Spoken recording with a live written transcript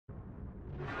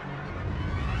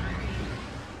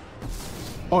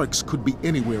Oryx could be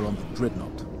anywhere on the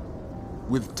Dreadnought.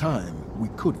 With time, we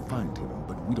could find him,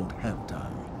 but we don't have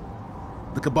time.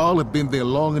 The Cabal have been there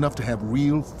long enough to have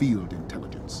real field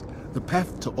intelligence. The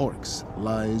path to Oryx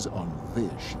lies on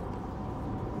their ship.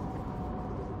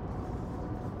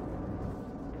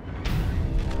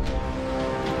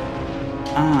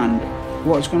 And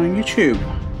what's going on YouTube?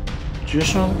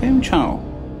 Just another game channel.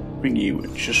 Bring you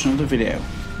just another video.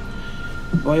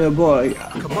 Boy oh boy.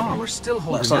 Cabal, we're still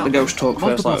holding Let's let the ghost talk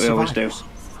first, like we always do.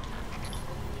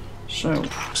 So,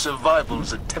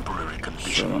 Survival's a temporary so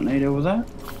condition. I need over there.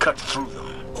 Cut through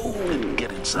them and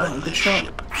get inside Good this shot,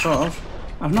 ship. sort of.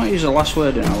 I've not used the last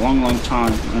word in a long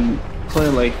time, and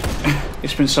clearly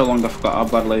it's been so long I forgot how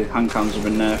badly hand cannons have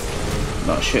been nerfed.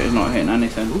 That shit is not hitting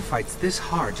anything. Who fights this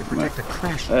hard to protect a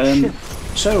crashed ship?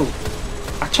 So,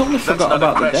 I totally forgot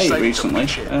about the date recently.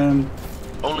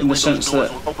 In the sense that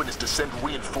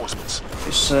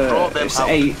it's the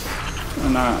 8th,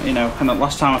 and you know, kind of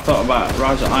last time I thought about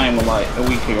Rise of Iron was like a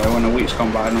week ago, and a week's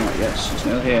gone by, and I'm like, yes, it's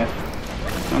nearly here.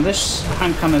 And this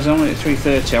hand cannon is only at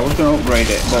 330. I was going to upgrade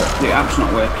it, but the app's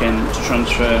not working to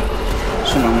transfer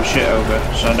some of my shit over,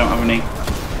 so I don't have any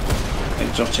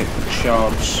exotic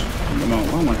shards at the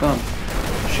moment. Oh my god,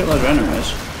 shitload of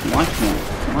enemies. I'm liking it.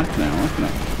 I'm liking it. I'm liking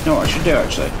it. You know what I should do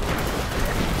actually?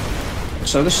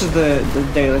 So this is the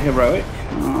daily heroic,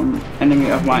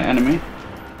 enemy of my enemy,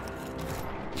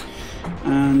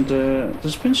 and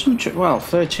there's been some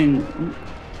 13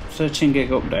 gig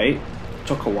update.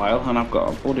 Took a while, and I've got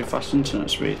a bloody fast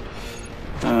internet speed,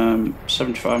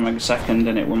 75 megasecond,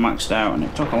 and it was maxed out, and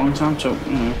it took a long time to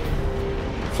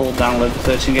full download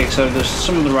 13 gig. So there's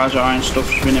some of the Rise of Iron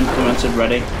stuff's been implemented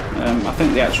ready. I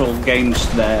think the actual game's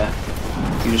there.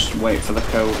 You just wait for the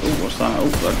code. Oh, what's that? Oh,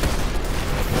 God.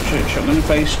 Shit, shot in the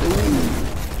face.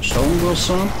 Ooh, stolen will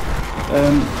son.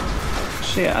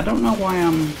 So yeah, I don't know why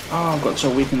I'm. Oh, I've got so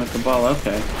weak in the Cabal.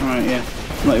 Okay, alright, yeah.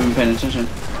 I'm not even paying attention.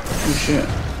 Oh shit.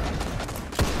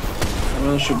 I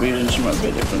really should be using something a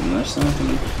bit different than this.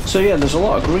 So yeah, there's a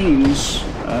lot of greens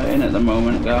in at the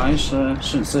moment, guys.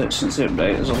 Since the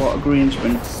update, there's a lot of greens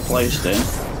been placed in.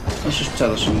 Let's just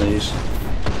tether some of these.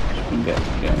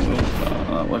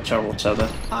 What terrible tether.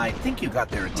 I think you got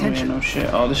their Oh yeah, attention. no shit.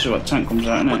 Oh, this is what tank comes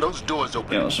out, innit? Those doors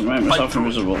open, Yeah, let's make myself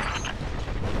invisible.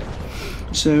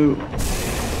 So,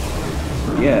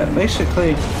 yeah,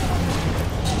 basically,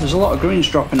 there's a lot of greens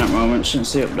dropping at the moment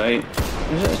since the update.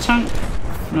 Is it a tank?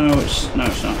 No, it's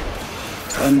not.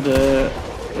 And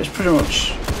it's pretty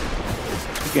much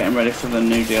getting ready for the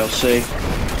new DLC.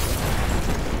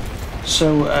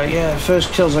 So yeah,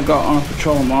 first kills I got on a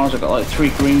patrol on Mars, I got like 3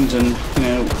 greens, and you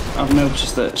know, I've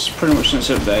noticed that pretty much since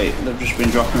the update they've just been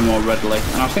dropping more readily,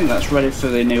 and I think that's ready for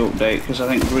the new update, because I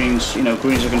think greens, you know,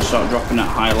 greens are going to start dropping at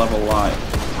higher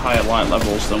light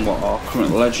levels than what our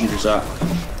current legendaries at.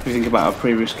 If you think about how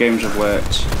previous games have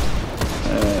worked,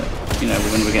 you know, we're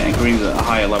going to be getting greens at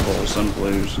higher levels than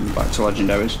blues and back to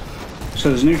legendaries. So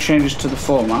there's new changes to the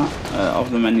format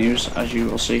of the menus, as you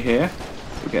will see here.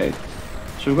 Okay.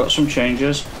 So we've got some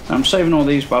changes. I'm saving all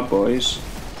these bad boys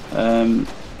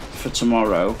for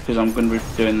tomorrow, because I'm going to be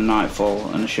doing the Nightfall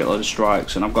and a shitload of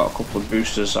strikes, and I've got a couple of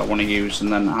boosters I want to use,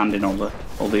 and then hand in all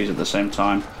these at the same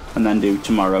time, and then do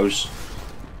tomorrow's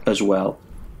as well.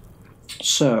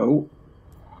 So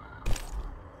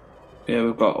yeah,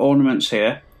 we've got ornaments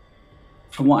here.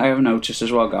 From what I have noticed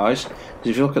as well, guys, is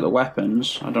if you look at the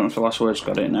weapons, I don't know if the last word's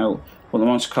got it now, what the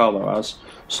Monte Carlo has.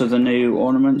 So the new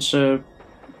ornaments are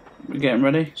getting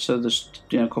ready. So there's,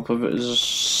 you know, there's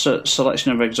a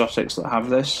selection of exotics that have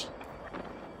this,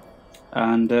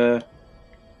 and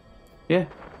yeah,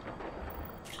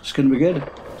 it's gonna be good.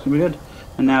 It's gonna be good.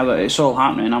 And now that it's all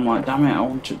happening, I'm like, damn it, I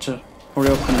want it to hurry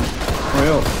up and hurry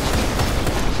up.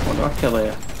 What do I kill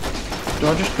here? Do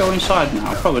I just go inside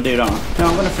now? I probably do, don't I? No,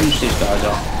 I'm gonna finish these guys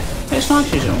off. It's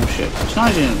nice using all shit. It's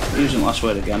nice using last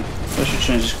word again. I should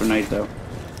change this grenade though.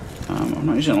 I'm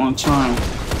not using it a long time.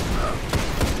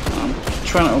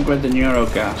 Trying to upgrade the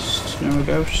Neurogast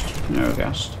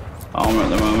armor at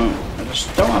the moment. I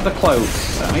just don't have the cloak.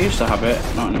 I used to have it,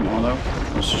 not anymore though.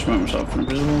 Let's just make myself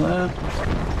invisible there.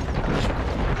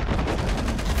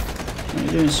 What are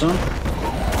you doing, son?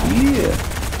 Yeah.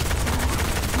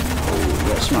 Oh,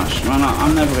 get smashed. Man,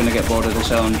 I'm never going to get bored of this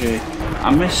LMG. I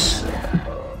miss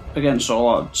against all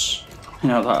odds. You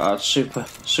know, that super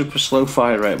slow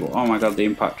fire rate, but oh my god, the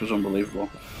impact was unbelievable.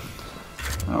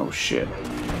 Oh shit.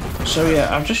 So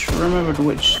yeah, I've just remembered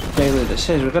which daily this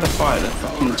is. We've got to fight the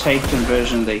fucking Taken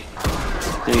version of the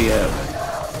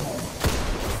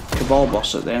Cabal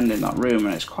boss at the end in that room,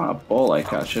 and it's quite a ball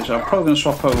ache actually. So I'm probably going to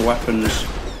swap over weapons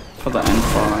for that end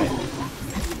fight.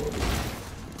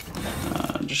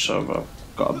 Just so I've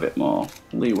got a bit more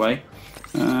leeway.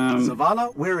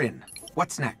 Zavala, we're in.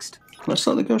 What's next? Let's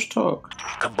let the ghost talk.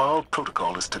 Cabal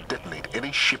protocol is to detonate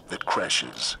any ship that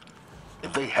crashes.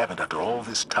 If they haven't after all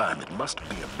this time, it must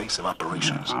be a base of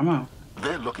operations. Ammo.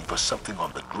 They're looking for something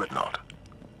on the Dreadnought.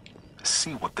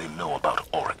 See what they know about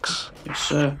Oryx. Yes,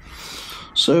 sir.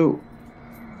 So,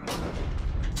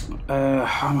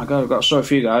 oh my god, I've got a story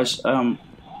for you guys. Earlier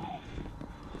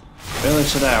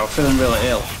today, I was feeling really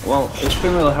ill. Well, it's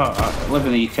been really hot. I live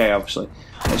in the UK, obviously.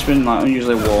 It's been like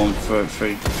unusually warm for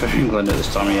England at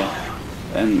this time of year.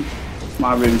 And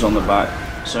my room's on the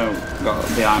back, so got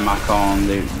the iMac on,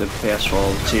 the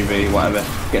PS4, the TV, whatever.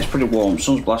 It gets pretty warm.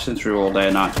 Sun's blasting through all day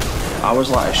and night. I was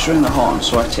like extremely hot and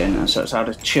sweating, and so I had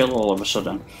a chill all of a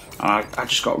sudden. And I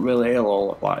just got really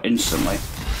ill like instantly.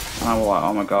 And I was like,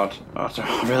 oh my god, I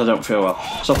really don't feel well.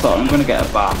 So I thought, I'm going to get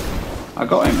a bath. I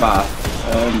got in bath.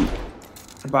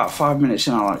 About 5 minutes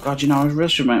in, I'm like, God, you know, I really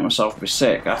should make myself be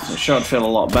sick. I sure I'd feel a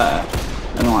lot better.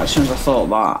 And like, as soon as I thought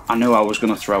that, I knew I was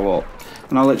going to throw up.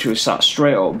 And I literally sat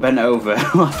straight up, bent over,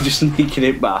 just naked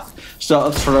in bath,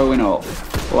 started throwing up.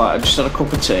 Like, I just had a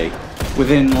cup of tea.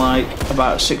 Within like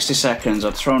about 60 seconds,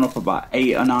 I'd thrown up about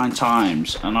 8 or 9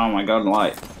 times. And oh my God,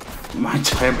 like, my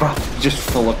entire bath was just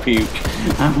full of puke.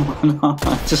 And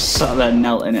I just sat there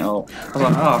knelt in it all. I was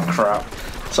like, oh crap.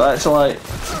 So I had to like,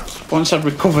 once I'd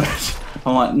recovered,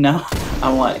 I'm like, no,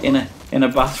 I'm like in a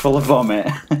bath full of vomit.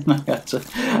 And I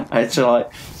had to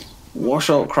like wash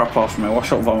all crap off me,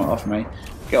 wash all vomit off me,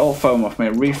 get all foam off me,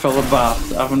 refill the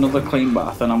bath, have another clean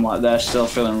bath, and I'm like there still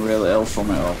feeling really ill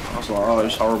from it all. I was like, oh, it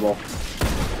was horrible.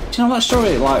 Do you know that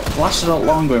story like lasted a lot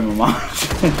longer in my mind?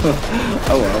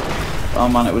 Oh well. Oh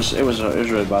man, it was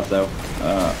really bad though.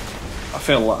 I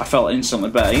felt instantly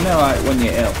better. You know, like when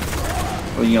you're ill.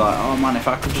 When you're like, oh man, if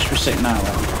I could just be sick now.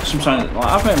 Like, sometimes, like,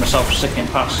 I've made myself sick in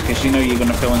past because you know you're going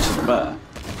to feel instantly better.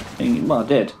 And, well, I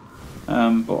did.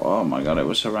 But oh my god, it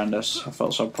was horrendous. I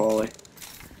felt so poorly.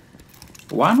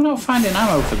 Why am I not finding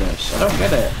ammo for this? I don't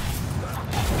get it.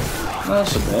 Well,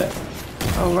 that's a bit.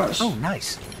 Oh, that's... Oh,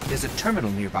 nice. There's a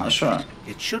terminal nearby. That's right.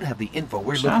 It should have the info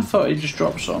we're So looking I thought for. he just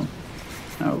dropped some.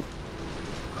 No.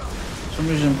 For some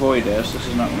reason void is. This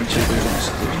is not going to be too good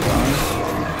against these guys.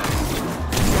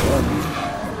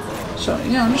 So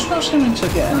yeah, I'm just not seeming to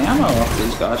get any ammo off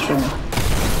these guys for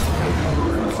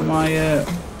my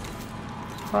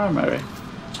primary.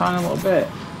 Tiny little bit.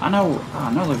 I know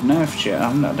they've nerfed you.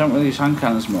 I don't really use hand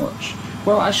cannons much.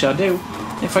 Well, actually, I do.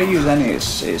 If I use any,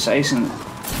 it's ace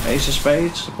of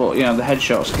spades. But you know, the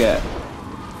headshots get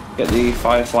the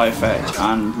firefly effect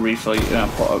and refill. You know,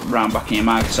 put a round back in your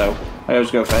mag. So I always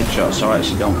go for headshots. So I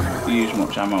actually don't use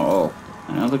much ammo at all.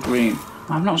 Another green.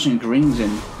 I've not seen greens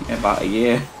in about a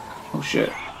year. Oh shit.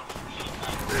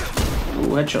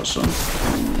 Ooh, headshot, son.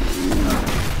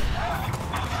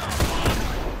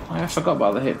 I forgot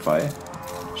about the hip fire.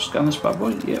 Scan this bad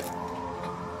boy? Yep.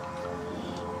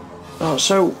 Oh,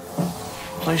 so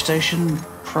PlayStation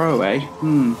Pro, eh?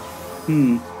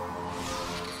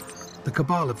 The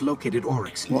Cabal have located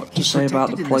Oryx. What to He's say about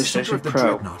the protected in the center PlayStation of the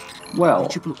Pro? Dreadnought, Well,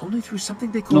 reachable only through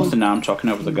something they call nothing now, I'm talking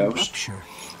over the ghost. rupture.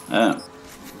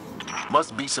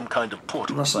 Must be some kind of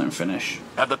portal. Let's let him finish.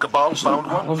 Have the Cabal found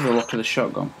I one? love the look of the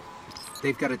shotgun.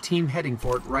 They've got a team heading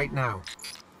for it right now.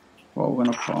 What we're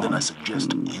going to put on? Then I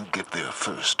suggest you get there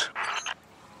first.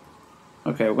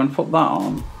 Okay, we're going to put that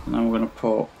on, and then we're going to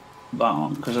put that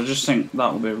on, because I just think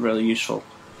that will be really useful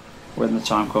when the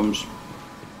time comes.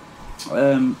 So,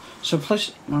 where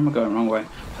am I going? Wrong way.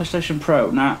 PlayStation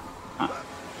Pro. Now,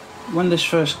 when this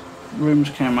first rumours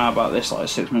came out about this, like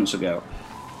 6 months ago,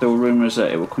 there were rumours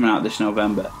that it would come out this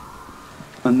November.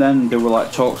 And then there were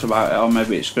like talks about it, or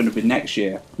maybe it's going to be next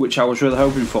year, which I was really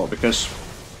hoping for, because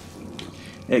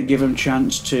it gave them a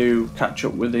chance to catch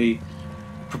up with the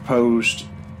proposed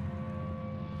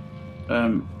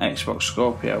Xbox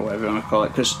Scorpio, whatever you want to call it,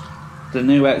 because the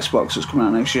new Xbox that's coming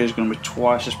out next year is going to be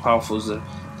twice as powerful as the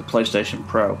PlayStation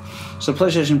Pro. So the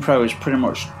PlayStation Pro is pretty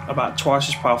much about twice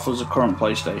as powerful as the current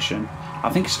PlayStation. I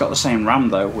think it's got the same RAM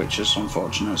though, which is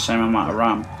unfortunate, same amount of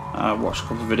RAM. I watched a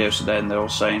couple of videos today and they're all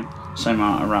saying same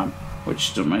amount of RAM,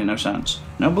 which doesn't make no sense.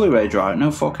 No Blu-ray drive, no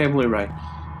 4K Blu-ray.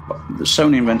 But the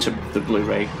Sony invented the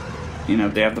Blu-ray, you know,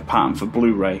 they have the pattern for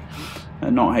Blu-ray,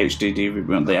 not HD DVD,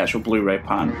 but the actual Blu-ray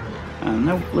pattern. And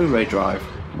no Blu-ray drive,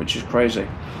 which is crazy.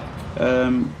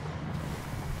 So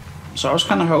I was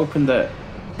kind of hoping that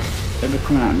it'd be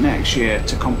coming out next year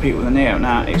to compete with the Neo.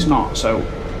 Now it's not, so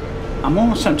I'm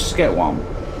almost tempted to get one.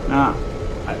 Now,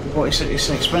 but it's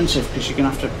expensive because you're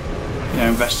gonna have to, you know,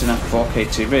 invest in a 4K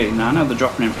TV. Now I know they're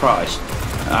dropping in price.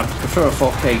 I prefer a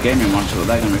 4K gaming monitor, but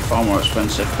they're gonna be far more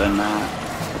expensive than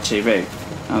a TV.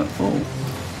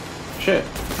 Shit,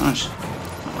 nice.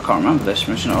 I can't remember this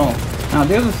mission at all. Now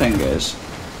the other thing is,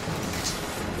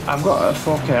 I've got a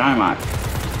 4K iMac,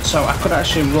 so I could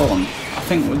actually run, I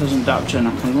think with this adapter, I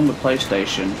can run the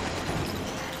PlayStation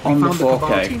on the 4K The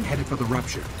Cabal team headed for the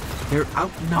rupture. They're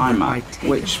outnumbered by iMac, Taken.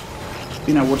 which,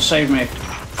 you know, would save me a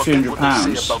few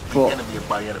 £100, but,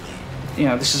 you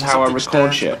know, this is how I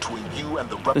record shit.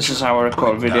 This is how I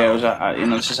record videos, you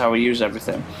know, this is how I use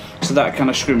everything. So that kind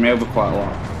of screwed me over quite a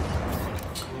lot.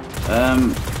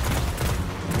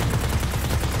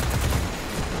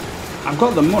 I've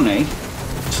got the money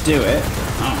to do it.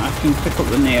 I can pick up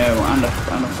the Neo and a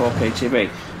 4K TV.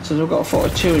 So I've got a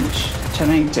 42-inch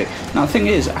 1080. Now the thing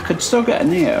is, I could still get a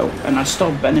Neo and I'd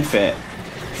still benefit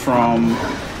from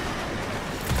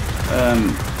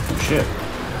oh shit.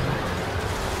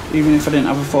 Even if I didn't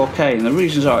have a 4K, and the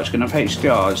reasons are it's going to have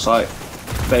HDR, it's like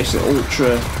basically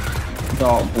ultra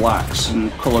dark blacks and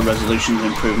colour resolutions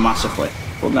improve massively.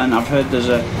 But then I've heard there's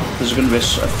going to be a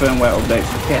firmware update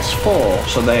for the PS4,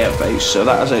 so they have so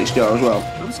that has HDR as well.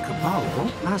 Those Cabal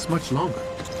won't last much longer.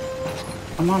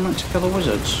 Am I meant to kill the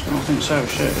wizards? I don't think so.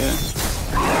 Shit, yeah. Just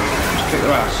kick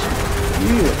their ass.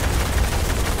 Yeah.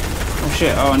 Oh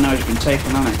shit! Oh no, he's been taken,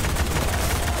 hasn't he?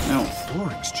 No.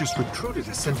 Oryx just recruited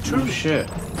a Centurion. Oh shit.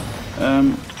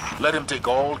 Let him take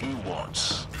all he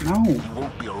wants. No. He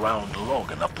won't be around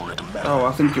long enough for it to matter. Oh,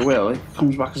 I think he will. He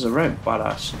comes back as a red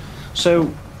badass.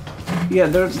 So, yeah,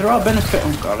 there are benefits.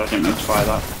 Oh god, I didn't mean to fire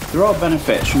that. There are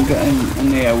benefits from getting a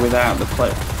Neo without the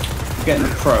getting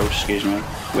the Pro, excuse me,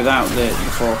 without the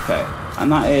 4K,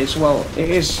 and that is, well, it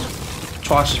is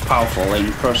twice as powerful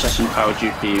in processing power,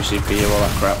 GPU, CPU, all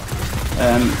that crap.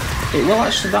 It will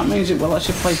actually. That means it will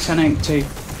actually play 1080.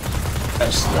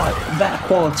 It's like better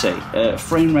quality.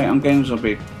 Frame rate on games will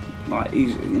be like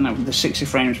easy. You know, the 60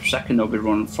 frames per second will be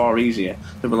run far easier.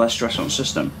 There'll be less stress on the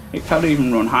system. It can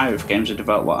even run higher if games are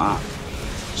developed like that.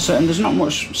 So, and there's not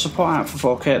much support out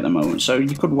for 4K at the moment, so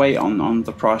you could wait on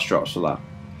the price drops for that.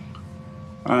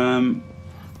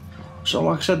 So,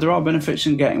 like I said, there are benefits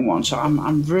in getting one. So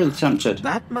I'm really tempted.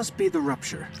 That must be the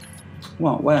rupture.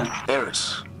 Well, where?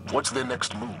 Eris, what's their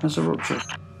next move? There's a rupture.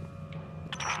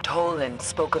 Toland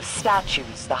spoke of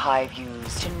statues the Hive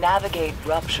use to navigate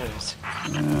ruptures.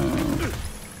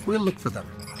 We'll look for them.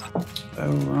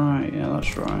 Oh right, yeah,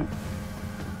 that's right.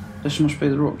 This must be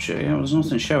the rupture. Yeah, there's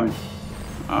nothing showing.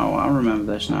 Oh, I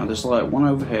remember this now. There's like one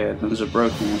over here, then there's a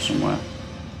broken one somewhere.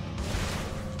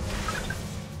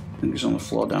 I think it's on the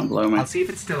floor down below me. I'll see if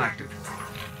it's still active.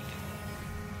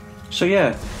 So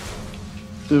yeah,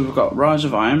 we've got Rise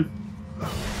of Iron.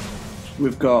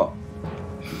 We've got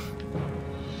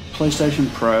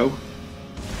PlayStation Pro,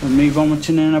 and me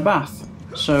vomiting in a bath.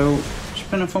 So it's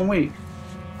been a fun week.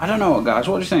 I don't know, guys.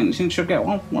 What do you think? You think she'll get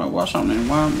one? What's happening?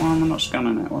 Why am I not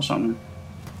scanning it? What's happening?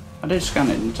 I did scan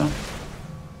it, didn't I?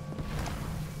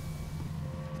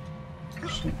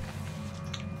 Let's see.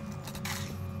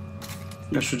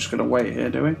 Guess we're just gonna wait here,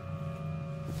 do we?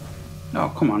 Oh,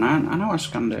 come on, I know I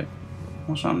scanned it.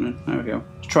 What's happening? There we go.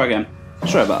 Let's try again.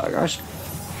 Sorry about that, guys.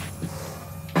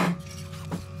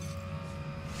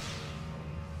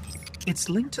 It's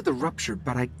linked to the rupture,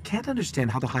 but I can't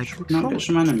understand how the Hive Now control get it.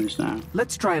 some enemies now.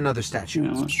 Let's try another statue.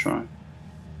 Yeah, let's try.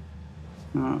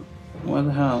 Right, where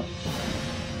the hell?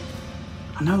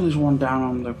 I know there's one down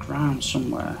on the ground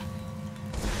somewhere.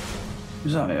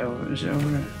 Is that it? Is it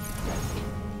over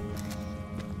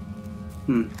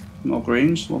here? More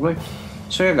greens, lovely.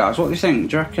 So yeah, guys, what do you think?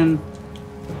 Do you reckon?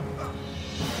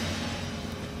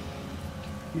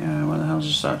 Yeah, where the hell's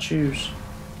the statues?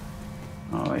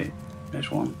 Oh wait, there's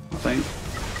one, I think.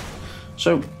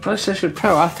 So PlayStation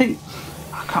Pro, I think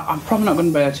I'm probably not going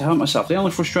to be able to help myself. The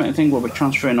only frustrating thing will be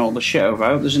transferring all the shit over. I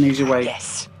hope there's an easy way.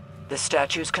 Yes, the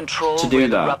statues control To do where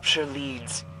that. the rupture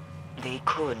leads. They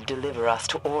could deliver us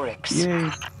to Oryx.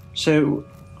 Yeah. So,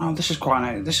 oh, this is quite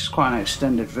an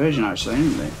extended version actually,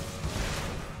 isn't it?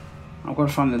 I've got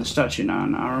to find the statue now.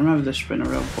 And I remember this being a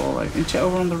real ball. Like, is it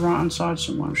over on the right hand side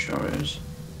somewhere? I'm sure it is.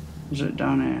 Is it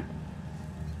down here?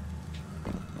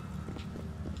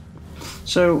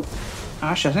 So,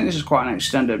 actually, I think this is quite an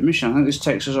extended mission. I think this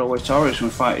takes us all the way to Oryx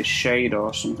and we fight his shade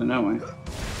or something, don't we?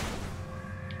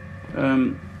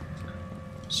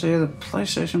 So yeah, the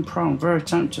PlayStation Pro, I'm very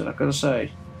tempted, I've got to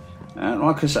say.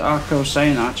 Like I was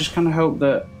saying, I just kind of hope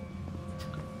that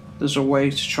there's a way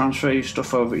to transfer your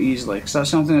stuff over easily, because that's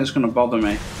something that's going to bother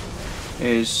me.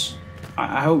 Is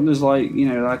I hope there's like, you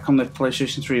know, like on the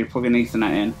PlayStation 3, you plug an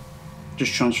Ethernet in,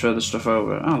 just transfer the stuff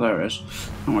over. Oh, there it is.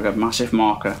 Oh my god, massive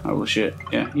marker. Holy shit.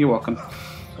 Yeah, you're welcome.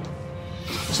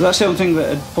 So that's the only thing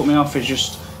that had put me off, is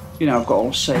just you know, I've got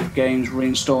all save games,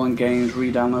 reinstalling games,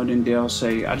 re-downloading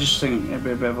DLC. I just think it'd be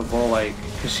a bit of a ball ache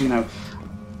because, you know,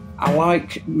 I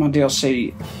like my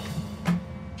DLC.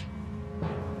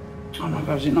 Oh my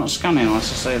god, is it not scanning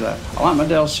unless I say that? I like my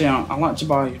DLC, I like to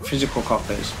buy physical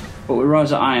copies, but with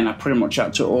Rise of Iron I pretty much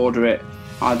had to order it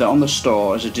either on the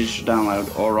store as a digital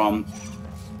download or on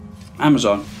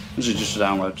Amazon as a digital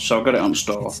download. So I got it on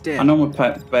store. I normally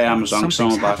pay Amazon because I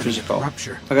want to buy physical. I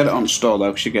got it on store though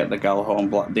because you get the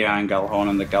Gallahorn, the Iron Gallahorn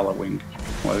and the Gala Wing.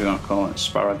 Whatever you want to call it,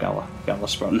 Sparrow Gala. Gala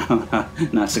Sparrow,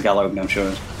 no, it's a Gala Wing, I'm sure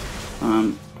it is.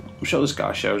 I'm sure this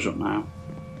guy shows up now.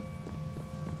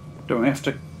 Don't we have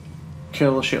to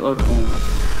kill a shitload of them?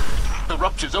 The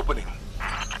rupture's opening.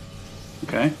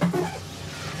 Okay.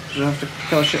 Do you have to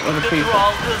kill a shitload of The people?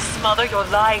 thrall will smother your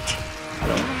light.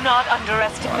 Do not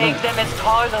underestimate them as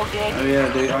Tarlo did. Oh yeah,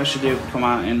 they actually do come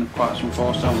out in quite some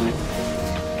force, don't they?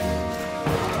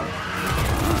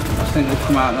 I think they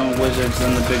come out on wizards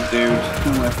and the big dude,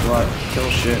 and we have to like kill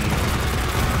shit.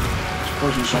 It's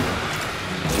poison some.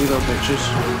 See those bitches.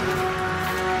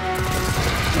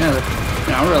 Yeah,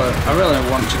 I really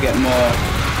want to get more.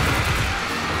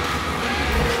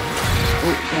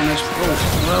 I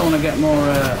really want to get more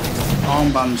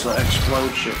armbands that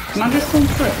explode shit. Can I just run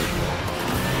through it?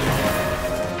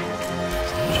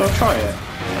 Shall I try it?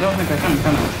 I don't think I can I?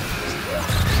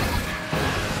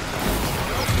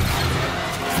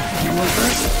 Can I run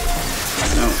through it?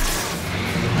 No.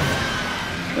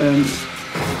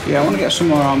 Yeah, I want to get some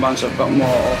more armbands that've got more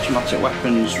automatic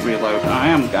weapons reload. I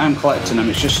am collecting them,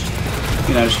 it's just,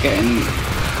 you know, just getting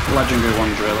legendary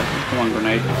ones really. Come on,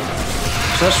 grenade.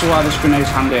 So that's why this grenade's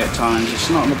handy at times. It's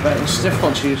not the best, it's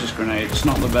difficult to use this grenade, it's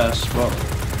not the best, but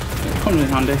it comes in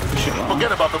handy for shit like that.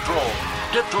 Forget about the thrall.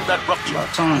 Get through that rupture.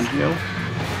 About time, yo.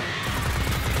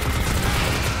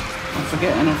 I'm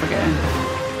forgetting.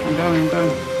 I'm going.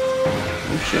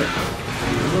 Oh shit.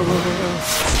 Go.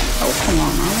 Oh, come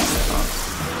on, man.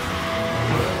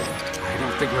 I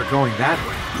don't think we're going that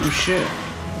way. Oh shit.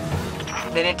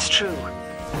 Then it's true.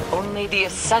 Only the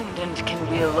Ascendant can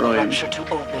will the rupture to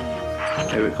open.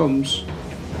 Here it comes.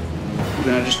 We're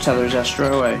gonna just tether his ass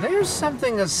straight away. There's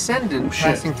something Ascendant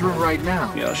passing through right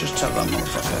now. Yeah, let's just tether that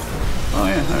motherfucker. Oh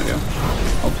yeah, there we go.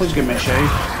 Oh, please give me a shade.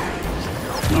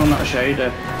 No, not a shade. You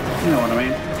know what I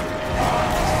mean.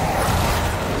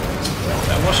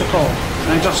 What's it called?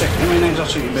 An exotic. Give me an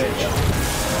exotic, you bitch.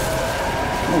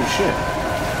 Oh shit.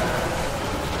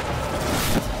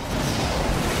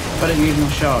 Better use my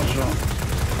shards as well.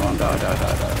 Come on, die.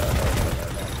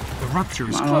 The rupture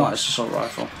is Man, I like this assault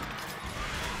rifle.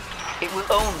 It will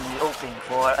only open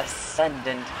for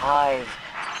Ascendant Hive.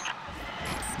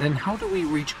 Then how do we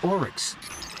reach Oryx?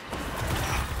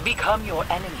 Become your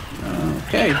enemy.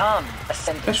 Okay. Become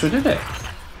Ascendant. Guess we did it.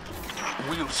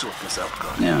 We'll sort this out,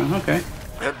 Gun. Yeah, okay.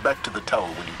 Head back to the tower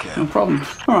when you No can. problem.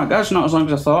 Alright guys, not as long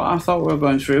as I thought. I thought we were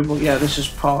going through, but yeah, this is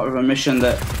part of a mission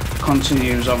that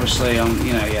continues obviously on,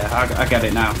 you know, yeah, I get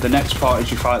it now. The next part is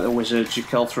you fight the wizards, you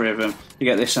kill 3 of them, you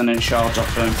get the Ascendant shards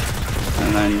off them,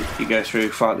 and then you go through,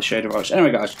 fight the Shade of Oryx.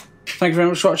 Anyway guys, thank you very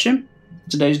much for watching.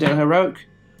 Today's Daily Heroic.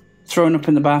 Thrown up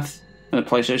in the bath and the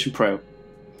PlayStation Pro.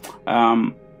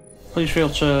 Please feel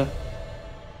to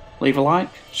leave a like,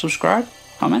 subscribe,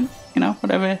 comment, you know,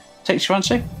 whatever takes your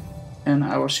fancy. And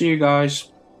I will see you guys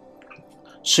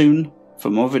soon for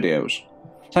more videos.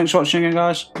 Thanks for watching again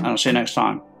guys, and I'll see you next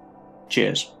time.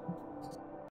 Cheers.